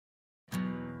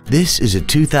This is a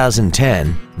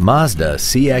 2010 Mazda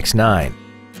CX-9.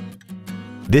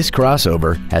 This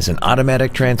crossover has an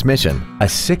automatic transmission, a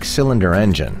 6-cylinder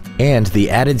engine, and the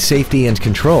added safety and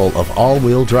control of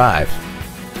all-wheel drive.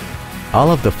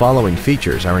 All of the following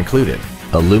features are included: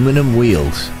 aluminum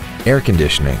wheels, air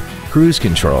conditioning, cruise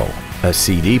control, a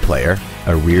CD player,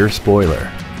 a rear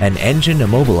spoiler, an engine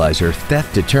immobilizer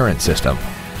theft deterrent system,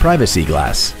 privacy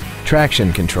glass,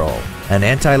 traction control, an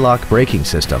anti-lock braking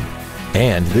system,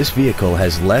 and this vehicle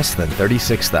has less than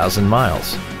 36,000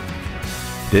 miles.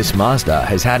 This Mazda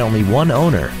has had only one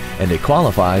owner and it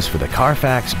qualifies for the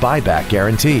Carfax buyback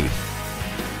guarantee.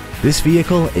 This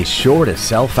vehicle is sure to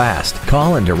sell fast.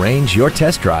 Call and arrange your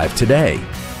test drive today.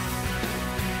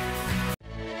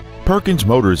 Perkins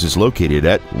Motors is located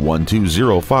at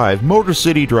 1205 Motor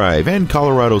City Drive in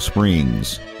Colorado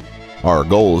Springs. Our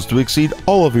goal is to exceed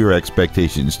all of your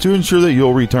expectations to ensure that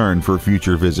you'll return for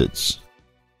future visits.